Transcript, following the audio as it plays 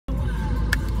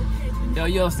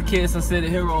Yo, it's the kid, Soncier the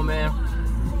hero, man.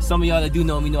 Some of y'all that do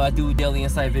know me know I do daily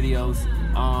insight videos.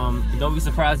 Don't be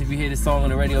surprised if you hear this song on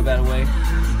the radio, by the way.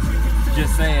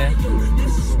 Just saying.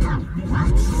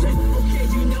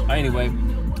 Anyway,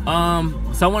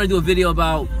 so I want to do a video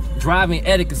about driving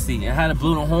etiquette and how to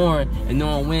blow the horn and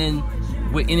knowing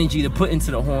what energy to put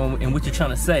into the horn and what you're trying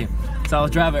to say. So I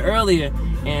was driving earlier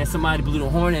and somebody blew the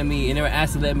horn at me and they were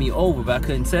asking to let me over, but I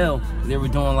couldn't tell. They were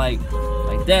doing like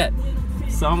that.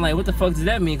 So I'm like, what the fuck does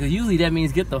that mean? Because usually that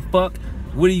means get the fuck,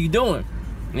 what are you doing?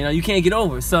 You know, you can't get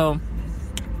over. So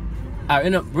I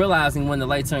ended up realizing when the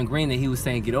light turned green that he was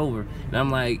saying get over. And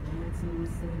I'm like,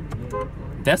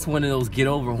 that's one of those get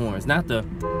over horns, not the,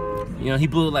 you know, he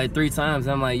blew it like 3 times.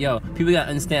 And I'm like, yo, people gotta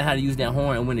understand how to use that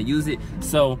horn and when to use it.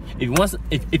 So if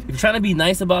you're trying to be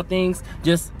nice about things,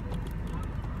 just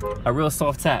a real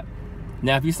soft tap.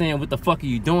 Now if you're saying what the fuck are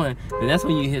you doing, then that's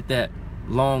when you hit that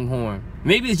long horn.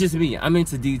 Maybe it's just me, I'm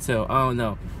into detail, I don't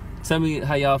know. Tell me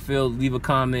how y'all feel, leave a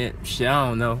comment. Shit, I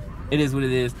don't know. It is what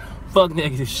it is. Fuck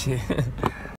negative shit.